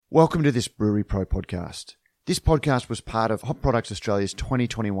Welcome to this Brewery Pro podcast. This podcast was part of Hop Products Australia's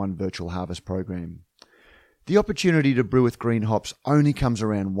 2021 Virtual Harvest program. The opportunity to brew with green hops only comes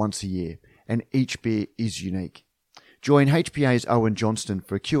around once a year, and each beer is unique. Join HPA's Owen Johnston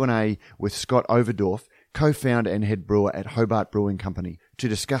for a Q&A with Scott Overdorf, co-founder and head brewer at Hobart Brewing Company, to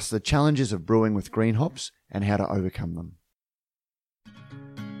discuss the challenges of brewing with green hops and how to overcome them.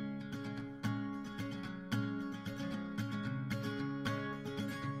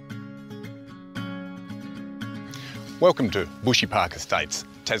 Welcome to Bushy Park Estates,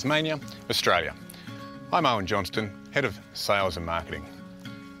 Tasmania, Australia. I'm Owen Johnston, Head of Sales and Marketing.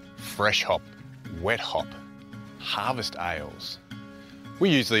 Fresh hop, wet hop, harvest ales. We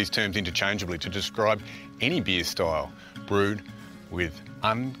use these terms interchangeably to describe any beer style brewed with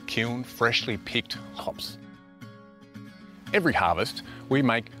unkilned, freshly picked hops. Every harvest, we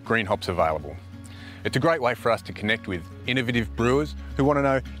make green hops available. It's a great way for us to connect with innovative brewers who want to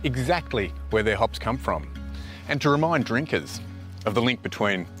know exactly where their hops come from, and to remind drinkers of the link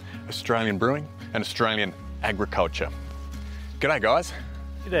between Australian brewing and Australian agriculture. G'day guys.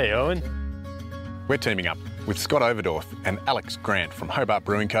 G'day Owen. We're teaming up with Scott Overdorf and Alex Grant from Hobart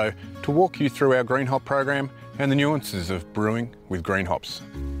Brewing Co. to walk you through our green hop program and the nuances of brewing with green hops.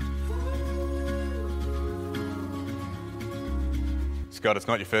 Scott, it's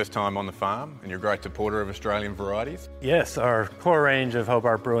not your first time on the farm and you're a great supporter of Australian varieties. Yes, our core range of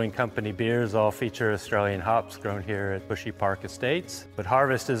Hobart Brewing Company beers all feature Australian hops grown here at Bushy Park Estates. But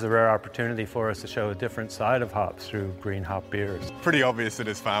harvest is a rare opportunity for us to show a different side of hops through green hop beers. Pretty obvious that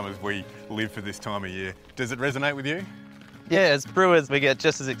as farmers we live for this time of year. Does it resonate with you? Yeah, as brewers we get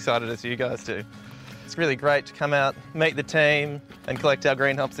just as excited as you guys do. It's really great to come out, meet the team and collect our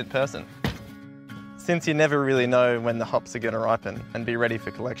green hops in person. Since you never really know when the hops are going to ripen and be ready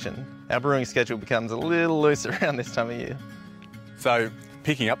for collection, our brewing schedule becomes a little loose around this time of year. So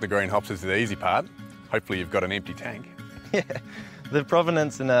picking up the green hops is the easy part. Hopefully you've got an empty tank. Yeah, the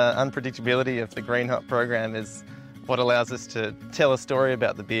provenance and unpredictability of the green hop program is what allows us to tell a story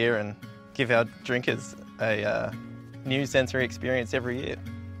about the beer and give our drinkers a new sensory experience every year.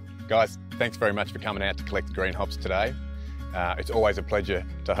 Guys, thanks very much for coming out to collect the green hops today. It's always a pleasure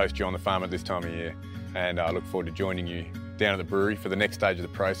to host you on the farm at this time of year, and I look forward to joining you down at the brewery for the next stage of the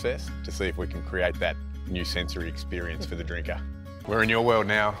process to see if we can create that new sensory experience for the drinker. We're in your world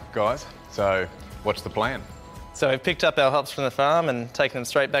now, guys, so what's the plan? So we've picked up our hops from the farm and taken them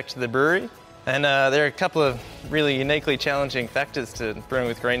straight back to the brewery, and there are a couple of really uniquely challenging factors to brewing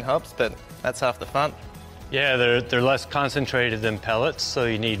with green hops, but that's half the fun. Yeah, they're less concentrated than pellets, so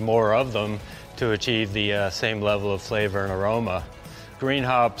you need more of them to achieve the same level of flavor and aroma. Green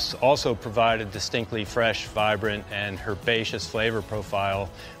hops also provide a distinctly fresh, vibrant, and herbaceous flavor profile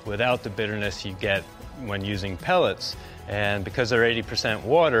without the bitterness you get when using pellets. And because they're 80%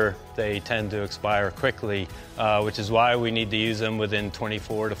 water, they tend to expire quickly, which is why we need to use them within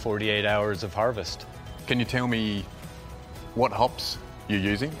 24 to 48 hours of harvest. Can you tell me what hops you're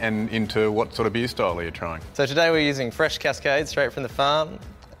using and into what sort of beer style are you trying? So today we're using fresh Cascade straight from the farm.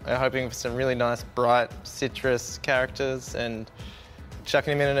 We're hoping for some really nice, bright citrus characters and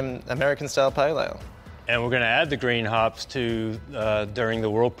chucking them in an American-style pale ale. And we're going to add the green hops to during the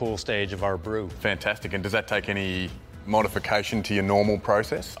whirlpool stage of our brew. Fantastic. And does that take any modification to your normal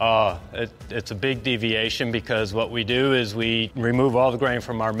process? It's a big deviation because what we do is we remove all the grain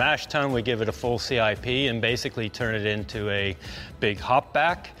from our mash tun, we give it a full CIP and basically turn it into a big hop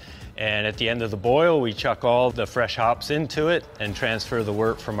back. And at the end of the boil, we chuck all the fresh hops into it and transfer the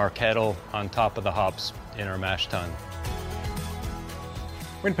wort from our kettle on top of the hops in our mash tun.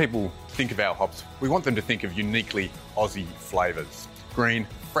 When people think of our hops, we want them to think of uniquely Aussie flavours. Green,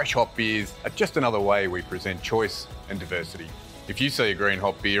 fresh hop beers are just another way we present choice and diversity. If you see a green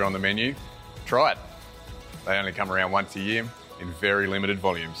hop beer on the menu, try it. They only come around once a year in very limited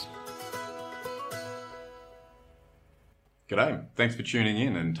volumes. G'day, thanks for tuning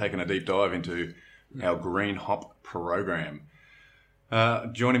in and taking a deep dive into our green hop program.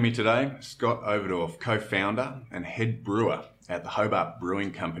 Joining me today, Scott Overdorf, co-founder and head brewer at the Hobart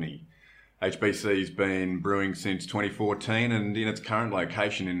Brewing Company. HBC's been brewing since 2014 and in its current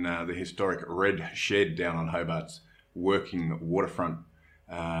location in the historic Red Shed down on Hobart's working waterfront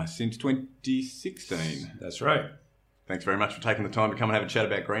since 2016. That's right. Thanks very much for taking the time to come and have a chat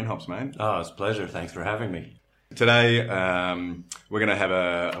about green hops, mate. Oh, it's a pleasure. Thanks for having me. Today, we're going to have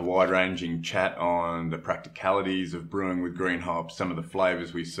a wide-ranging chat on the practicalities of brewing with green hops, some of the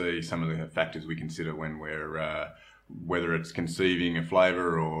flavours we see, some of the factors we consider when we're, whether it's conceiving a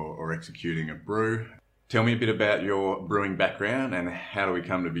flavour or executing a brew. Tell me a bit about your brewing background and how do we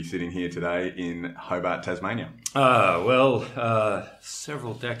come to be sitting here today in Hobart, Tasmania?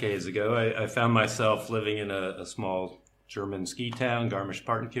 Several decades ago, I found myself living in a small German ski town,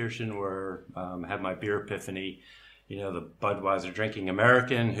 Garmisch-Partenkirchen, where I had my beer epiphany. You know, the Budweiser drinking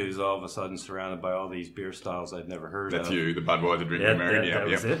American who's all of a sudden surrounded by all these beer styles I'd never heard of. That's you, the Budweiser drinking American. That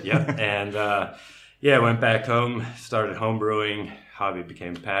was it, yeah. And I went back home, started home brewing. Hobby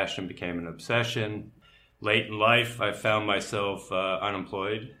became a passion, became an obsession. Late in life, I found myself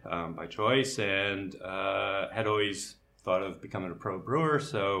unemployed by choice and had always thought of becoming a pro brewer.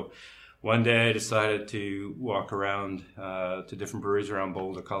 So one day I decided to walk around to different breweries around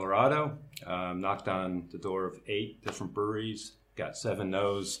Boulder, Colorado. Knocked on the door of 8 different breweries, got 7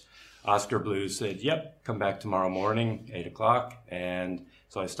 no's. Oscar Blues said, yep, come back tomorrow morning, 8 o'clock. And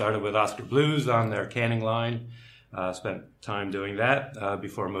so I started with Oscar Blues on their canning line. Spent time doing that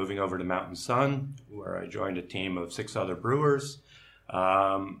before moving over to Mountain Sun, where I joined a team of 6 other brewers.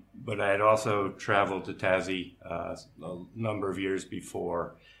 But I had also traveled to Tassie a number of years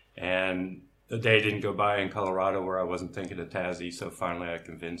before, and the day didn't go by in Colorado where I wasn't thinking of Tassie, so finally I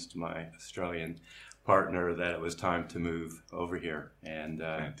convinced my Australian partner that it was time to move over here. And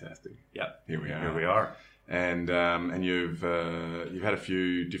fantastic. Yeah, Here we are. And you've had a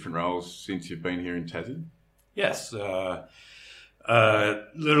few different roles since you've been here in Tassie? Yes, literally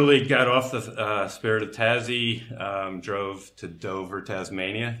got off the Spirit of Tassie, drove to Dover,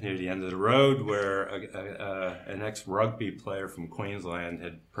 Tasmania, near the end of the road, where an ex-rugby player from Queensland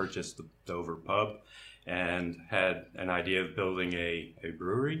had purchased the Dover pub and had an idea of building a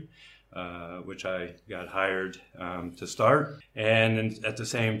brewery, which I got hired to start. And at the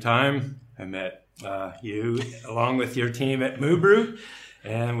same time, I met you along with your team at Moo Brew,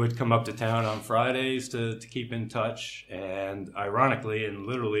 and would come up to town on Fridays to keep in touch. And ironically, and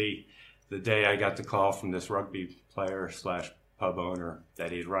literally the day I got the call from this rugby player / pub owner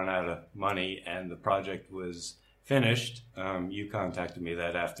that he'd run out of money and the project was finished, you contacted me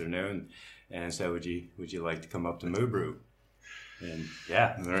that afternoon and said, would you like to come up to Moo Brew? And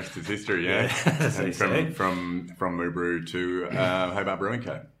yeah. And the rest is history, yeah. And from Moo Brew to Hobart Brewing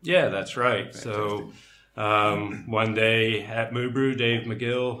Co. Yeah, that's right. Fantastic. So one day at Moo Brew, Dave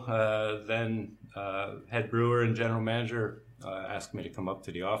McGill, then head brewer and general manager, asked me to come up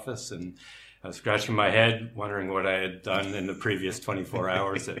to the office, and I was scratching my head, wondering what I had done in the previous 24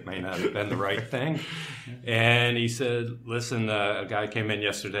 hours that may not have been the right thing. And he said, listen, a guy came in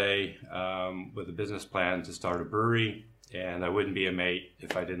yesterday with a business plan to start a brewery, and I wouldn't be a mate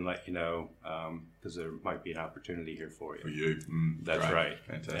if I didn't let you know, because there might be an opportunity here for you. For you. That's great. right.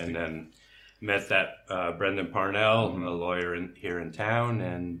 Fantastic. And then met that Brendan Parnell, a lawyer here in town,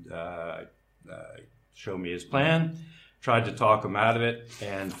 and showed me his plan. Tried to talk him out of it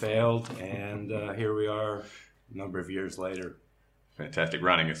and failed, and here we are a number of years later. Fantastic.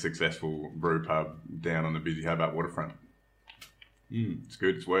 Running a successful brew pub down on the busy Hobart waterfront. It's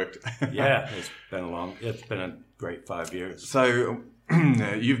good. It's worked. Yeah, it's been a great 5 years. So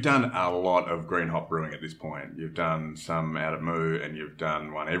you've done a lot of green hop brewing at this point. You've done some out at Moo, and you've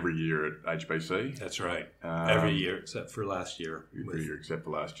done one every year at HBC. That's right. Every year except for last year. Every year except for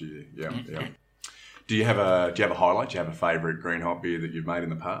last year. Yeah, yeah. Do you have a highlight? Do you have a favourite green hop beer that you've made in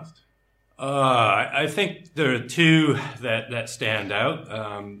the past? I think there are 2 that stand out.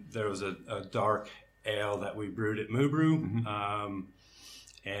 There was a dark ale that we brewed at Moo Brew,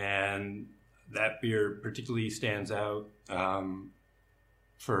 and that beer particularly stands out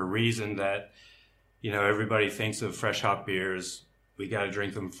for a reason that, everybody thinks of fresh hop beers. We got to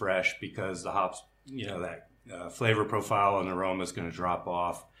drink them fresh because the hops, that flavor profile and aroma is going to drop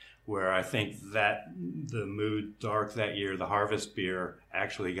off. Where I think that the Mood Dark that year, the harvest beer,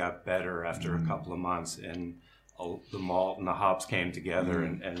 actually got better after a couple of months, and the malt and the hops came together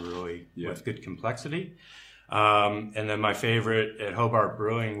and really with good complexity. And then my favorite at Hobart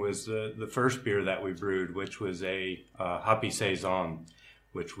Brewing was the first beer that we brewed, which was a Hoppy Saison,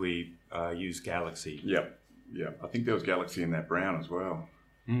 which we used Galaxy. Yep. I think there was Galaxy in that brown as well.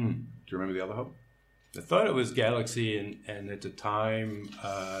 Do you remember the other hop? I thought it was Galaxy, and at the time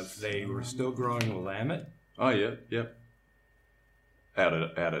they were still growing Willamette. Oh yeah, yep. Out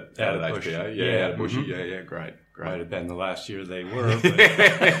at HPA, out of Bushy, yeah, great. Might have been the last year they were. But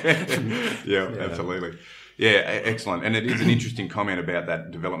yeah, absolutely. Yeah, excellent. And it is an interesting comment about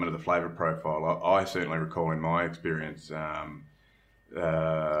that development of the flavour profile. I certainly recall in my experience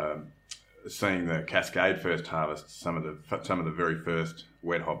seeing the Cascade first harvest, some of the very first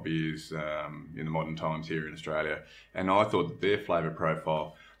wet hop beers in the modern times here in Australia, and I thought that their flavour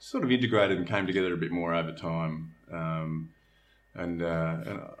profile sort of integrated and came together a bit more over time. And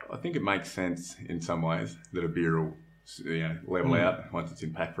I think it makes sense in some ways that a beer will level out once it's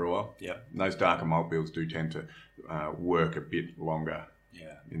in pack for a while. Yeah. Those darker malt bills do tend to work a bit longer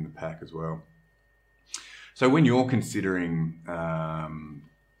in the pack as well. So when you're considering,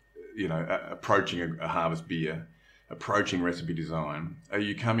 approaching a harvest beer, approaching recipe design, are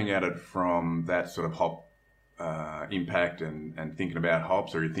you coming at it from that sort of hop impact and thinking about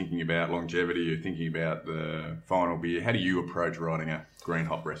hops, or are you thinking about longevity, or thinking about the final beer? How do you approach writing a green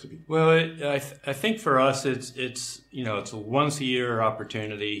hop recipe? Well, I think for us, it's a once a year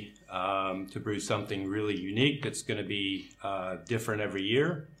opportunity to brew something really unique. It's going to be different every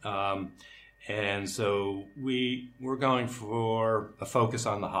year, and so we're going for a focus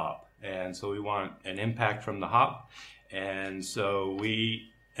on the hop, and so we want an impact from the hop, and so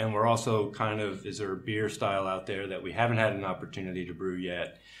we're also is there a beer style out there that we haven't had an opportunity to brew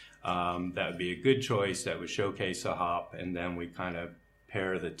yet? That would be a good choice that would showcase a hop, and then we kind of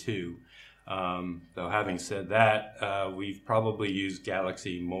pair the two. Though having said that, we've probably used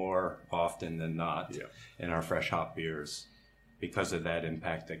Galaxy more often than not in our fresh hop beers because of that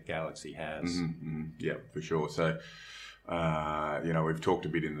impact that Galaxy has. Yeah, for sure. So, we've talked a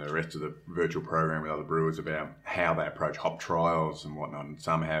bit in the rest of the virtual program with other brewers about how they approach hop trials and whatnot. And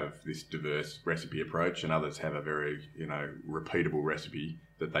some have this diverse recipe approach, and others have a very, repeatable recipe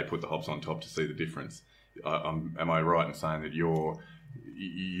that they put the hops on top to see the difference. Am I right in saying that you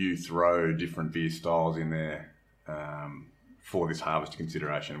throw different beer styles in there for this harvest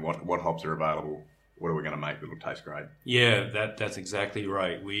consideration? What hops are available? What are we going to make that'll taste great? Yeah, that's exactly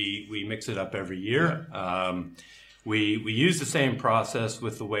right. We mix it up every year. We use the same process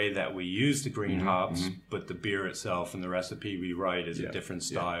with the way that we use the green hops, but the beer itself and the recipe we write is a different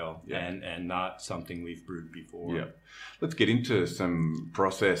style and not something we've brewed before. Yeah. Let's get into some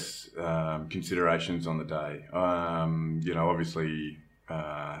process considerations on the day. Obviously,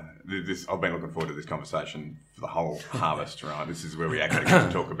 I've been looking forward to this conversation for the whole harvest, right? This is where we actually get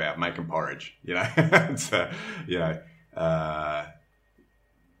to talk about making porridge,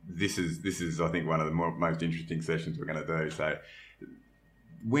 This is I think one of the most interesting sessions we're going to do. So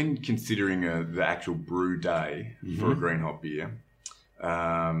when considering the actual brew day for a green hop beer,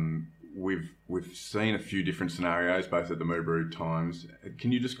 we've seen a few different scenarios both at the Moo Brew times.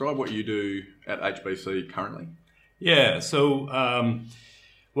 Can you describe what you do at HBC currently? Yeah, so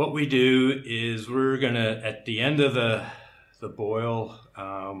what we do is we're going to, at the end of the boil,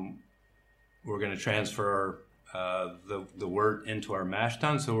 we're going to transfer the wort into our mash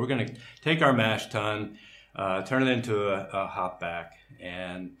tun. So we're going to take our mash tun, turn it into a hop back,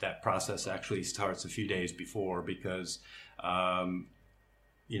 and that process actually starts a few days before because we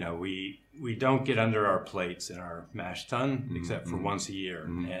don't get under our plates in our mash tun except for once a year,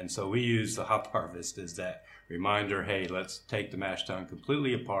 and so we use the hop harvest as that reminder. Hey, let's take the mash tun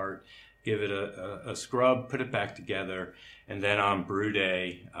completely apart, give it a scrub, put it back together, and then on brew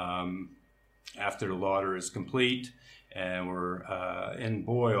day, after the lauter is complete and we're in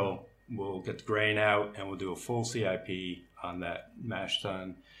boil, we'll get the grain out and we'll do a full CIP on that mash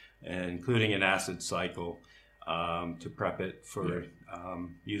tun, including an acid cycle to prep it for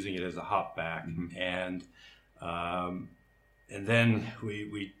using it as a hop back. And then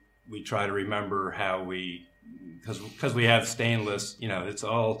we try to remember how because we have stainless, it's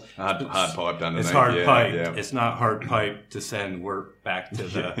all hard piped underneath. It's hard piped. Yeah. It's not hard piped to send wort back to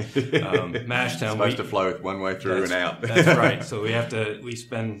the mash tun. It's supposed to flow one way through and out. That's right. So we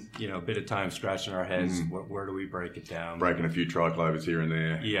spend a bit of time scratching our heads. Where do we break it down? Breaking a few triclovers here and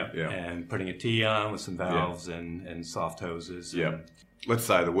there. Yeah. And putting a T on with some valves and soft hoses. Yeah. Let's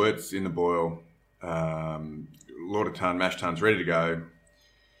say the wort's in the boil, lauter tun, mash tun's ready to go,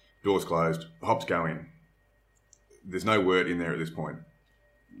 door's closed, hops go in. There's no wort in there at this point.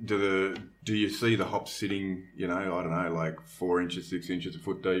 Do you see the hops sitting, I don't know, like 4 inches, 6 inches, a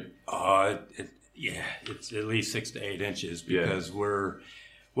foot deep? It's at least 6 to 8 inches because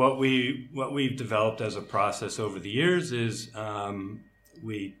what we've developed as a process over the years is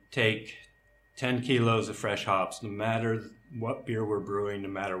we take 10 kilos of fresh hops, no matter what beer we're brewing, no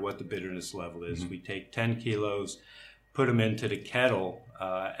matter what the bitterness level is. We take 10 kilos, put them into the kettle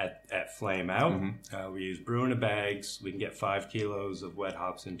at flame out. We use Brewing bags. We can get 5 kilos of wet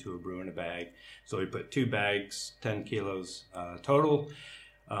hops into a Brewing bag. So we put 2 bags, 10 kilos total,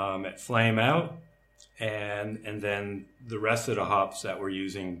 at flame out. And then the rest of the hops that we're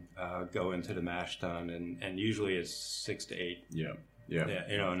using go into the mash tun. And usually it's 6 to 8. Yeah.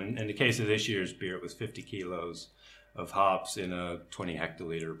 And in the case of this year's beer, it was 50 kilos of hops in a 20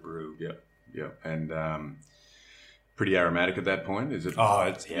 hectoliter brew. Yeah. And pretty aromatic at that point? Is it? Oh,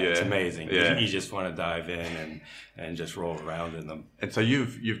 it's amazing. Yeah. You just want to dive in and just roll around in them. And so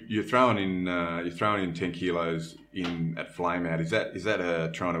you're throwing in 10 kilos in at flame out. Is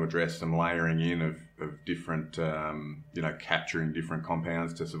that trying to address some layering in of different capturing different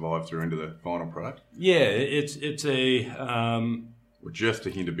compounds to survive through into the final product? Yeah, it's a. Or just a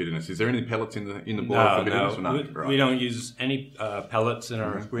hint of bitterness. Is there any pellets in the boil for bitterness? No. Right. We don't use any pellets in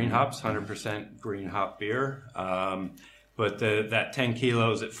our green hops. 100% green hop beer. But that 10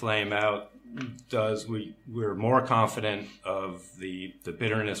 kilos at flame out we're more confident of the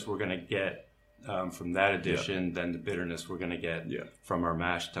bitterness we're going to get from that addition than the bitterness we're going to get from our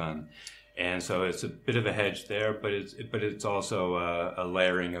mash tun. And so it's a bit of a hedge there, but it's also a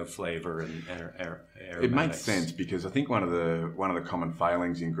layering of flavor and aromatics. It makes sense because I think one of the common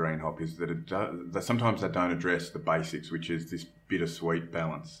failings in green hop is that sometimes they don't address the basics, which is this bitter-sweet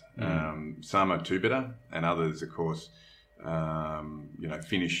balance. Some are too bitter, and others, of course,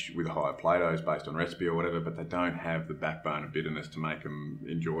 finish with a higher Plato's based on recipe or whatever, but they don't have the backbone of bitterness to make them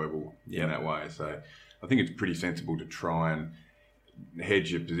enjoyable in that way. So I think it's pretty sensible to try and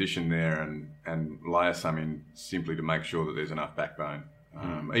hedge your position there and layer some in simply to make sure that there's enough backbone.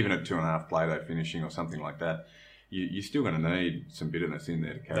 Even at 2.5 Plato finishing or something like that, you're still going to need some bitterness in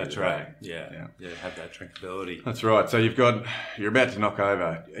there to carry. That's right. Yeah, have that drinkability. That's right. So you're about to knock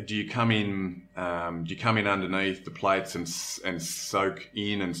over. Do you come in underneath the plates and soak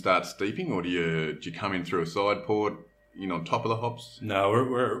in and start steeping, or do you come in through a side port? On top of the hops? No,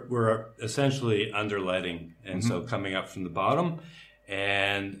 we're essentially underletting, and so coming up from the bottom.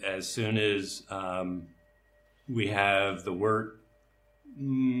 And as soon as we have the wort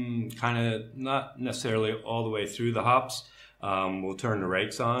kind of not necessarily all the way through the hops, we'll turn the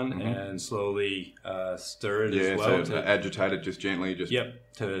rakes on and slowly stir it as well. So agitate it just gently.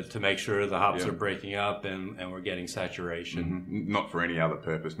 To make sure the hops are breaking up and we're getting saturation. Not for any other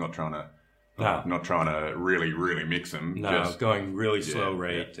purpose, not trying to really, really mix them. No, just going really slow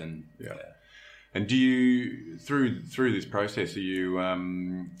rate and. And do you through this process? Are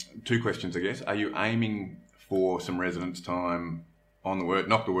you two questions, I guess? Are you aiming for some residence time on the wort?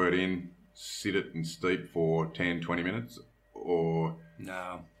 Knock the wort in, sit it and steep for 10, 20 minutes, or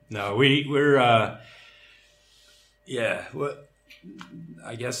no? We're I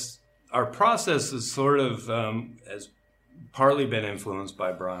guess our process is sort of as partly been influenced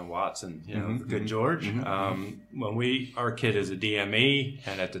by Brian Watson, the good George. When our kid is a DME,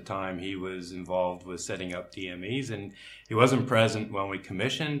 and at the time he was involved with setting up DMEs, and he wasn't present when we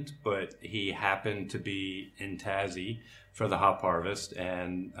commissioned, but he happened to be in Tassie for the hop harvest,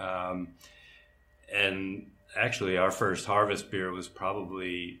 and actually our first harvest beer was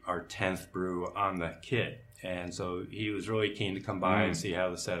probably our 10th brew on the kit. And so he was really keen to come by and see how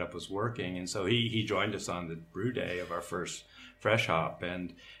the setup was working. And so he joined us on the brew day of our first fresh hop.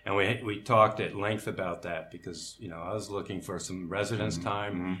 And we talked at length about that because, I was looking for some residence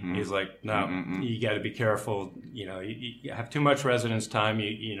time. He's like, no, you got to be careful. You have too much residence time.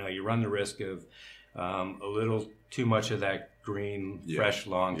 You run the risk of a little too much of that green, fresh,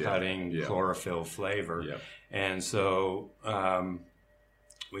 long cutting chlorophyll flavor. And so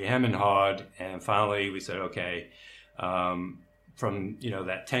we hem and hawed, and finally we said, okay, from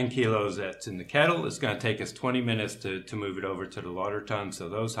that 10 kilos that's in the kettle, it's going to take us 20 minutes to move it over to the lauter tun. So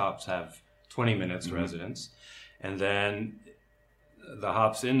those hops have 20 minutes residence, and then the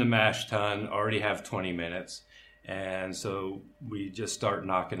hops in the mash tun already have 20 minutes. And so we just start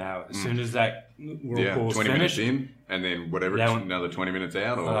knocking out as soon as that whirlpool's 20 finished. minutes in, and then whatever, another 20 minutes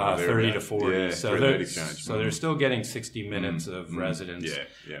out, or 30 to 40. Yeah, so they're still getting 60 minutes of residence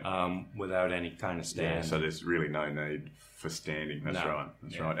without any kind of stand. Yeah, so there's really no need for standing. That's right.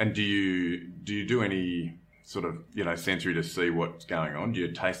 That's right. And do you do any sort of sensory to see what's going on? Do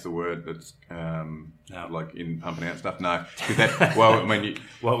you taste the wort that's like in pumping out stuff? No, what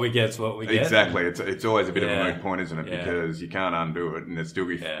we get's what we get. Exactly. It's always a bit of a moot point, isn't it? Because you can't undo it, and you're still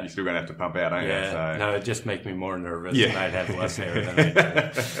going to have to pump out, aren't you? So. No, it just makes me more nervous. And I'd have less hair than I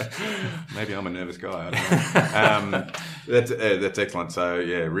do. Maybe I'm a nervous guy. I don't know. That's excellent. So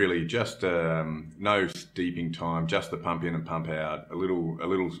really just no steeping time, just the pump in and pump out. A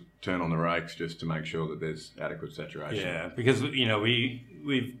little turn on the rakes just to make sure that there's adequate saturation. Yeah, because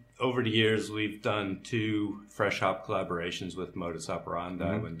we've over the years we've done 2 fresh hop collaborations with Modus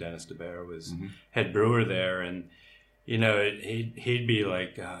Operandi when Dennis DeBear was head brewer there, and he'd be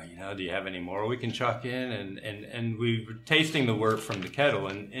like, do you have any more we can chuck in? And we were tasting the wort from the kettle,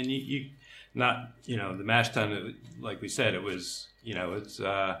 and you not the mash tun, like we said, it was it's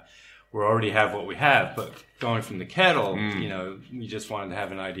we already have what we have. But going from the kettle, we just wanted to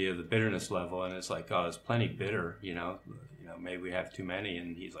have an idea of the bitterness level, and it's like, oh, it's plenty bitter, maybe we have too many.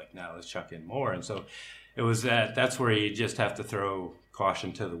 And he's like, no, let's chuck in more. And so it was that's where you just have to throw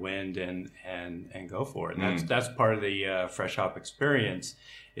caution to the wind and go for it. And that's part of the fresh hop experience,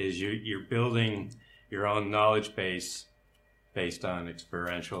 is you're building your own knowledge base based on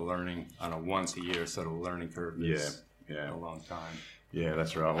experiential learning on a once a year sort of learning curve. Is a long time. Yeah,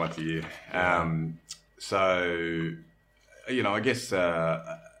 that's right. Once a year. So, I guess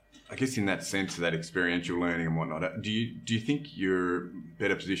in that sense of that experiential learning and whatnot, do you think you're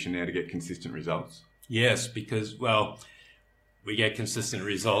better positioned now to get consistent results? Yes, because, we get consistent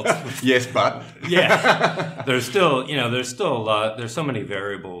results. Yes, but there's still a lot. There's so many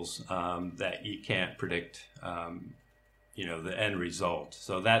variables that you can't predict. The end result.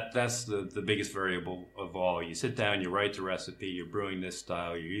 So that's the biggest variable of all. You sit down, you write the recipe, you're brewing this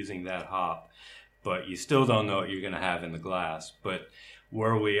style, you're using that hop, but you still don't know what you're going to have in the glass. But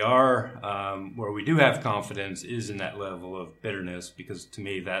where we do have confidence is in that level of bitterness, because to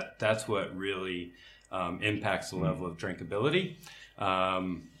me that's what really impacts the level of drinkability.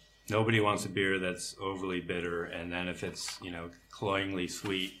 Nobody wants a beer that's overly bitter, and then if it's cloyingly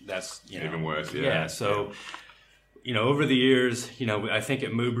sweet, that's even worse. Over the years, I think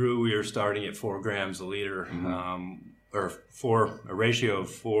at Moo Brew we were starting at 4 grams a liter, or a ratio of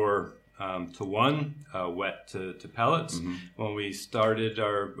 4 to 1 wet to pellets. When we started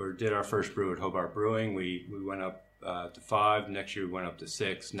did our first brew at Hobart Brewing, we went up to 5. Next year we went up to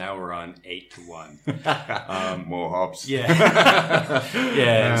 6. Now we're on 8 to 1. More hops.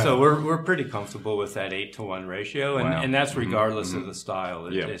 And so we're pretty comfortable with that 8 to 1 ratio, and that's regardless of the style.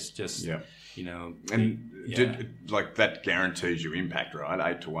 It's just that guarantees you impact,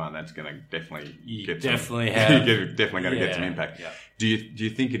 right? 8 to 1. That's going to definitely you're going to get some impact. Yeah. Do you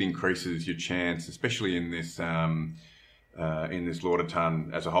think it increases your chance, especially in this Lauder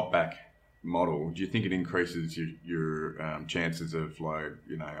ton as a hopback model? Do you think it increases your chances of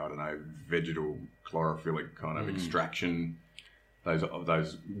vegetal chlorophyllic kind of extraction,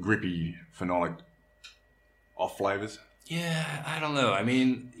 those grippy phenolic off flavors? Yeah, I don't know. I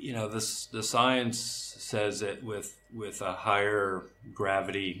mean, the science says that with a higher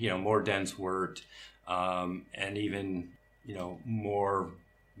gravity, more dense wort, and even more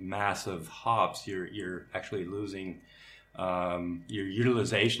massive hops, you're actually losing. Your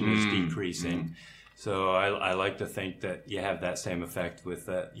utilization is decreasing. So I like to think that you have that same effect with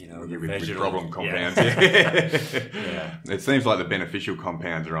that, with problem compounds. It seems like the beneficial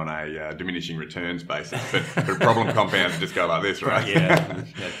compounds are on a diminishing returns basis, but problem compounds just go like this, right? That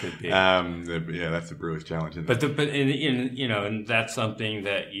could be. That's the brewer's challenge, isn't it? But and that's something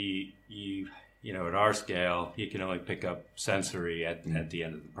that you at our scale, you can only pick up sensory at the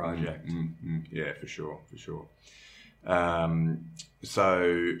end of the project. Yeah, for sure.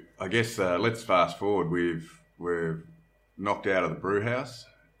 So I guess let's fast forward. We're knocked out of the brew house.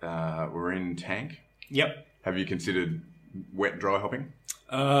 We're in tank. Yep. Have you considered wet dry hopping?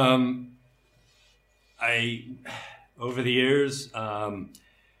 Over the years,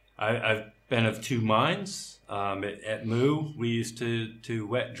 I've been of two minds. At Moo, we used to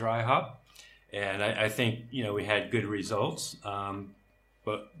wet dry hop, and I think we had good results.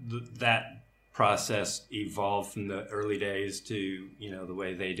 But that process evolved from the early days to the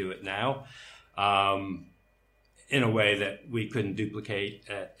way they do it now, in a way that we couldn't duplicate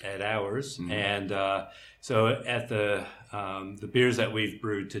at ours. And so at the beers that we've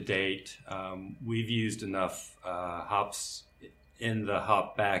brewed to date, we've used enough hops in the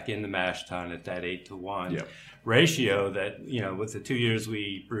hop back in the mash tun at that 8 to 1 ratio that with the 2 years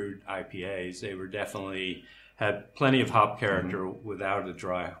we brewed IPAs, they were definitely had plenty of hop character without a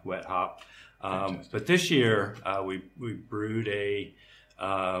dry wet hop. But this year we brewed a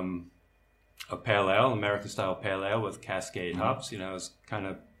pale ale, American style pale ale with Cascade hops. I was kind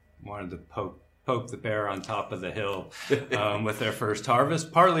of wanted to poke the bear on top of the hill with their first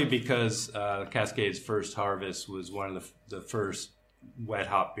harvest, partly because Cascade's first harvest was one of the first wet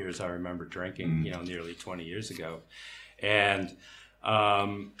hop beers I remember drinking, nearly 20 years ago,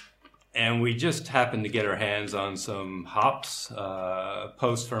 and we just happened to get our hands on some hops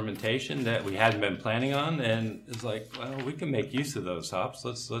post-fermentation that we hadn't been planning on, and it's like, well, we can make use of those hops.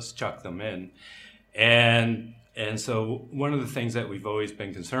 Let's chuck them in. And so one of the things that we've always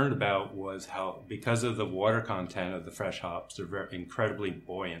been concerned about was how, because of the water content of the fresh hops, they're very incredibly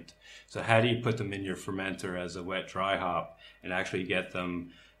buoyant. So how do you put them in your fermenter as a wet dry hop and actually get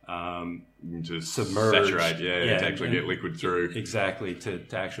them to submerge, saturate, to actually get liquid through. Exactly, to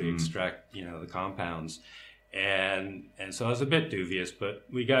actually extract, the compounds. And so I was a bit dubious, but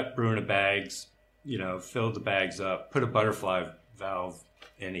we got Brewing bags, filled the bags up, put a butterfly valve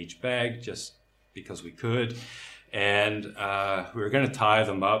in each bag just because we could. And we were going to tie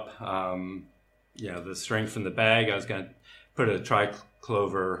them up. The string from the bag, I was going to put a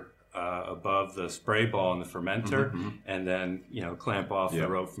triclover above the spray ball in the fermenter, and then, clamp off the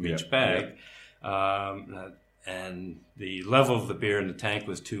rope from each bag. And the level of the beer in the tank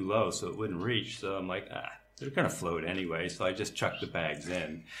was too low, so it wouldn't reach. So I'm like, they're going to float anyway. So I just chucked the bags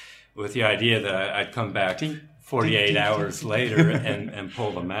in with the idea that I'd come back 48 hours later and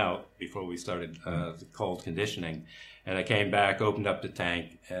pull them out before we started the cold conditioning. And I came back, opened up the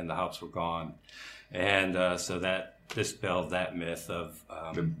tank, and the hops were gone. And so that dispelled that myth of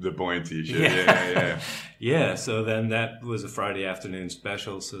the buoyancy issue. Yeah. So then that was a Friday afternoon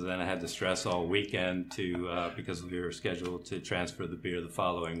special. So then I had to stress all weekend because we were scheduled to transfer the beer the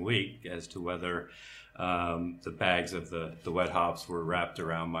following week as to whether the bags of the wet hops were wrapped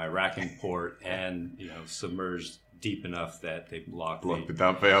around my racking port and submerged deep enough that they blocked the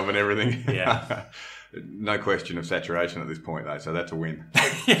dump valve and everything. Yeah. No question of saturation at this point, though, so that's a win.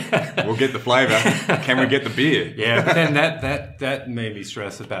 We'll get the flavour. Can we get the beer? Yeah, but then that made me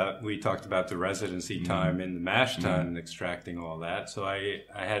stress about, we talked about the residency time in the mash tun and extracting all that. So I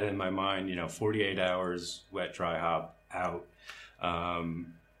had in my mind, 48 hours wet dry hop out,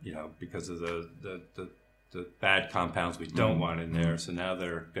 because of the bad compounds we don't want in there. So now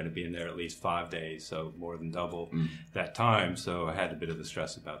they're going to be in there at least 5 days, so more than double that time. So I had a bit of a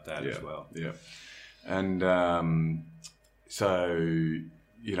stress about that as well. Yeah. And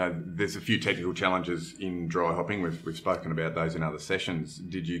there's a few technical challenges in dry hopping. We've spoken about those in other sessions.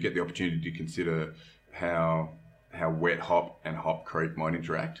 Did you get the opportunity to consider how wet hop and hop creep might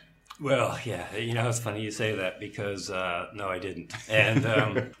interact? Well, yeah, it's funny you say that because, no, I didn't.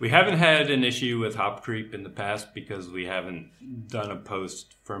 And we haven't had an issue with hop creep in the past because we haven't done a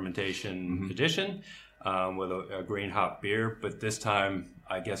post-fermentation addition with a green hop beer. But this time,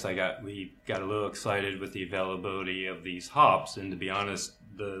 I guess we got a little excited with the availability of these hops. And to be honest,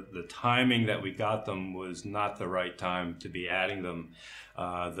 the timing that we got them was not the right time to be adding them.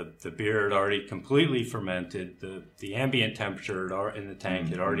 The beer had already completely fermented. The ambient temperature in the tank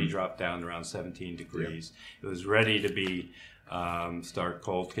had already dropped down around 17 degrees. It was ready to be start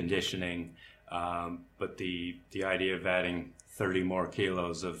cold conditioning. But the idea of adding 30 more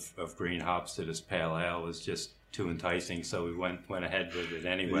kilos of green hops to this pale ale was just too enticing. So we went ahead with it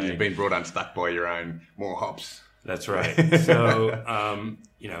anyway. You've been brought unstuck by your own more hops. That's right. So,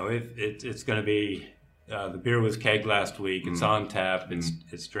 it's going to be, the beer was kegged last week. It's on tap.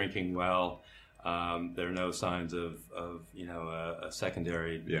 It's drinking well. There are no signs of a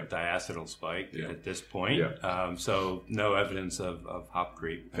secondary diacetyl spike at this point. Yeah. So no evidence of hop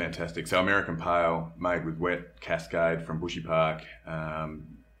creep. Fantastic. So American Pale made with wet Cascade from Bushy Park.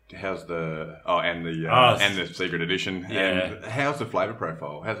 How's the secret edition? Yeah. And how's the flavour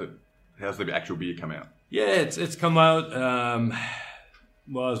profile? How's the actual beer come out? Yeah, it's come out.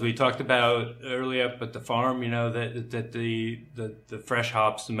 As we talked about earlier up at the farm, that the fresh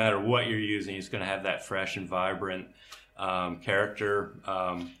hops, no matter what you're using, it's going to have that fresh and vibrant character,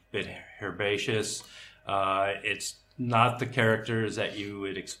 bit herbaceous. It's not the characters that you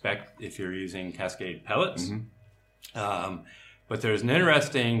would expect if you're using Cascade pellets. But there's an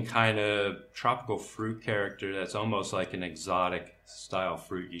interesting kind of tropical fruit character that's almost like an exotic style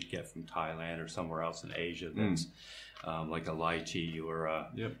fruit you'd get from Thailand or somewhere else in Asia that's like a lychee or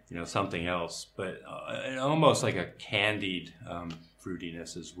something else, but almost like a candied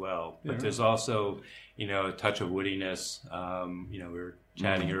fruitiness as well. But there's also, a touch of woodiness. We were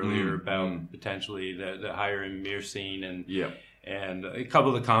chatting earlier about potentially the higher in myrcene and a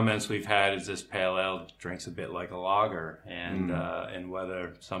couple of the comments we've had is this pale ale drinks a bit like a lager, and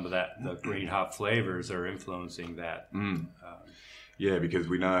whether some of the green hop flavors are influencing that. Because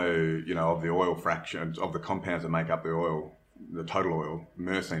we know, of the oil fractions, of the compounds that make up the oil, the total oil,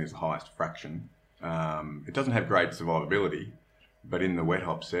 myrcene is the highest fraction. It doesn't have great survivability, but in the wet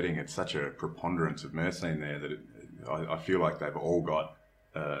hop setting, it's such a preponderance of myrcene there that I feel like they've all got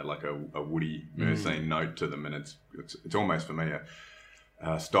like a woody myrcene note to them, and it's almost for me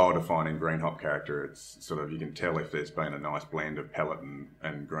a style-defining green hop character. It's sort of, you can tell if there's been a nice blend of pellet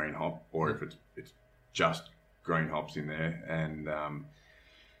and green hop, or if it's just green hops in there. And I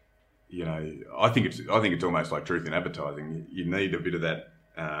think it's almost like truth in advertising. You need a bit of that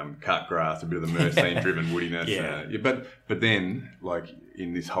cut grass, a bit of the myrcene-driven woodiness. But then, like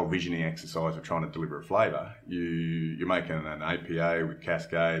in this whole visioning exercise of trying to deliver a flavour, you're making an APA with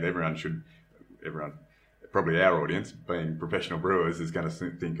Cascade. Everyone probably our audience, being professional brewers, is going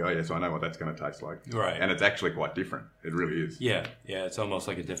to think, oh yes, I know what that's going to taste like. Right. And it's actually quite different. It really is. Yeah, it's almost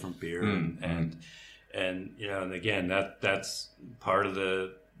like a different beer, and you know, and again, that's part of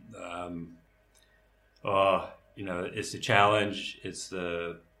the, you know, it's the challenge, it's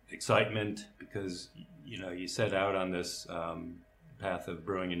the excitement, because you know, you set out on this path of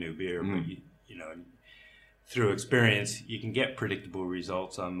brewing a new beer, but you know, through experience, you can get predictable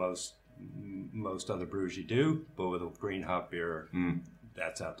results on most other brews you do, but with a green hop beer,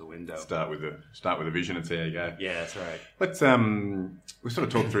 that's out the window. Start with a vision and see how you go. Yeah, that's right. Let's we sort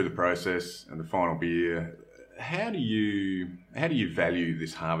of talk through the process and the final beer. How do you value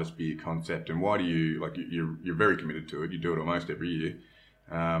this harvest beer concept, and why do you, like, you're very committed to it? You do it almost every year.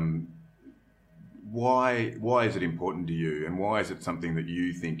 Why is it important to you, and why is it something that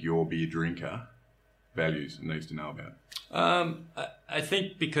you think your beer drinker values and needs to know about? I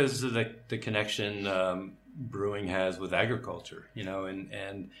think because of the connection brewing has with agriculture, you know,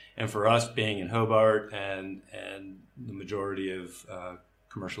 and for us being in Hobart and the majority of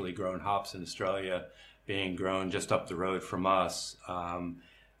commercially grown hops in Australia being grown just up the road from us,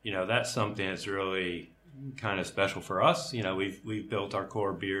 you know, that's something that's really kind of special for us. You know, we've built our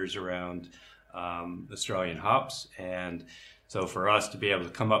core beers around Australian hops, and so for us to be able to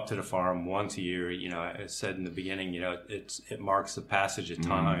come up to the farm once a year, you know, I said in the beginning, you know, it marks the passage of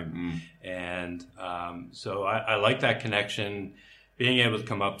time. And so I like that connection, being able to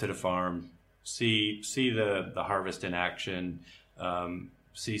come up to the farm, see the harvest in action,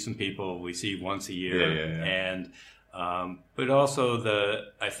 see some people we see once a year. And but also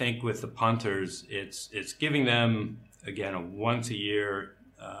I think with the punters, it's giving them, again, a once a year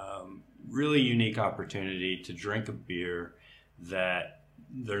really unique opportunity to drink a beer that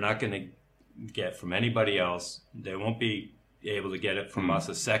they're not going to get from anybody else. They won't be able to get it from us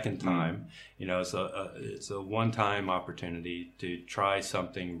a second time. You know, it's a one-time opportunity to try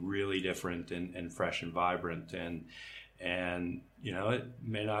something really different and fresh and vibrant. And you know, it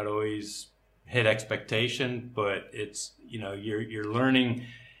may not always hit expectation, but it's, you know, you're learning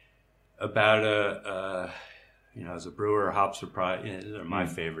about you know, as a brewer, hops are probably, they're my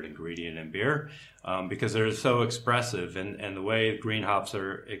favorite ingredient in beer, because they're so expressive, and the way green hops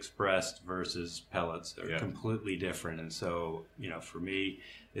are expressed versus pellets are completely different. And so, you know, for me,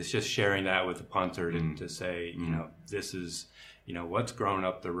 it's just sharing that with the punter to say, you know, this is, you know, what's grown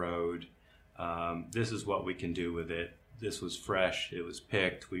up the road. This is what we can do with it. This was fresh. It was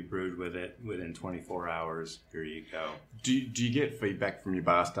picked. We brewed with it within 24 hours. Here you go. Do you get feedback from your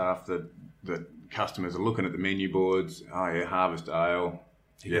bar staff that customers are looking at the menu boards? Oh yeah, harvest ale.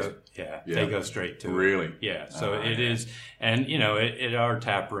 They go straight to it. Really? Yeah. So it is, and you know, at our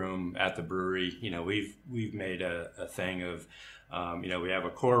tap room at the brewery, you know, we've made a thing of, you know, we have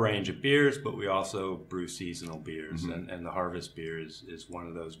a core range of beers, but we also brew seasonal beers, and the harvest beer is one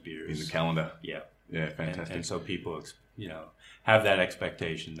of those beers in the calendar. Yeah. Yeah, fantastic. And so people, you know, have that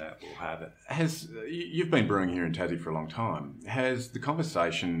expectation that we'll have it. You've been brewing here in Tassie for a long time. Has the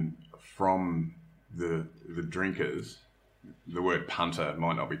conversation from the drinkers, the word punter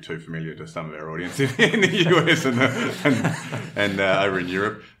might not be too familiar to some of our audience in the US and over in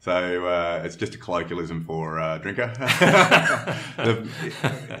Europe, so it's just a colloquialism for drinker.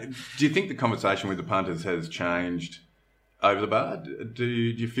 Do you think the conversation with the punters has changed over the bar? Do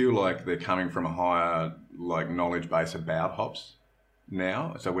you feel like they're coming from a higher, like, knowledge base about hops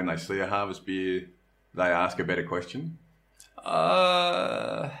now? So when they see a harvest beer, they ask a better question?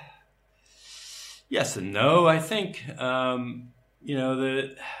 Yes and no. I think, you know,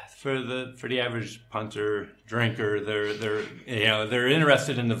 for the average punter drinker, they're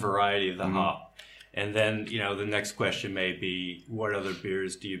interested in the variety of the hop. And then, you know, the next question may be, what other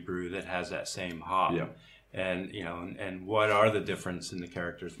beers do you brew that has that same hop? Yeah. And, you know, and what are the difference in the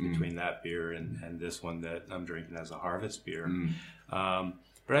characters between that beer and this one that I'm drinking as a harvest beer? But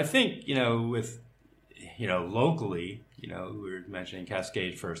I think, you know, with, you know, locally, you know, we were mentioning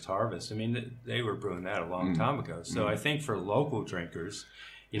Cascade First Harvest. I mean, they were brewing that a long time ago. So I think for local drinkers,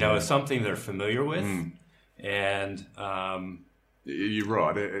 you know, it's something they're familiar with. And you're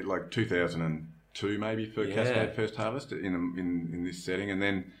right. Like 2002 maybe for Cascade First Harvest in this setting, and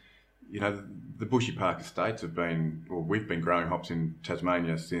then, you know, the Bushy Park Estates we've been growing hops in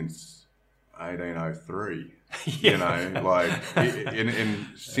Tasmania since 1803. You know, like, and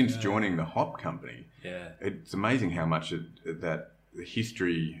since joining the hop company, it's amazing how much that the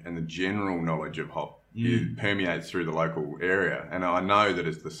history and the general knowledge of hop permeates through the local area. And I know that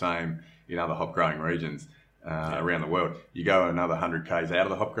it's the same in other hop growing regions. around the world. You go another 100 k's out of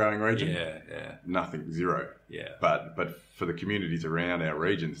the hop growing region, nothing, zero. Yeah. But for the communities around our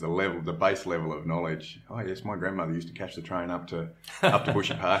regions, the base level of knowledge. Oh yes, my grandmother used to catch the train up to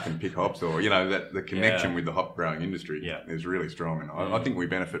Bushy Park and pick hops, or that the connection with the hop growing industry is really strong, and I think we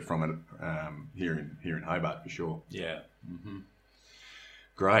benefit from it here in Hobart for sure. Yeah.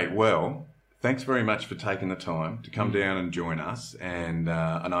 Great. Well, thanks very much for taking the time to come down and join us, and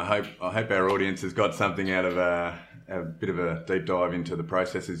I hope our audience has got something out of a bit of a deep dive into the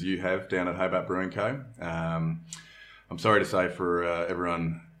processes you have down at Hobart Brewing Co. I'm sorry to say for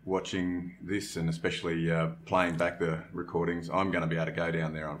everyone watching this, and especially playing back the recordings, I'm going to be able to go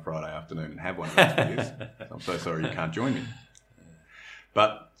down there on Friday afternoon and have one of those beers. I'm so sorry you can't join me.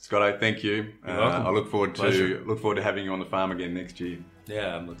 But Scotto, thank you. You're welcome. I look forward to having you on the farm again next year.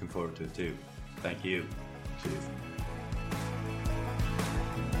 Yeah, I'm looking forward to it too. Thank you. Cheers.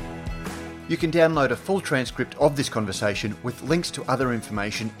 You can download a full transcript of this conversation with links to other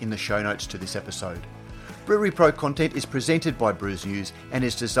information in the show notes to this episode. Brewery Pro content is presented by Brews News and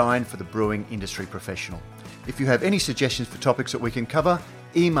is designed for the brewing industry professional. If you have any suggestions for topics that we can cover,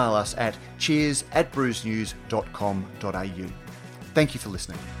 email us at cheers@brewsnews.com.au. Thank you for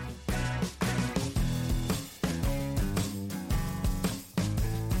listening.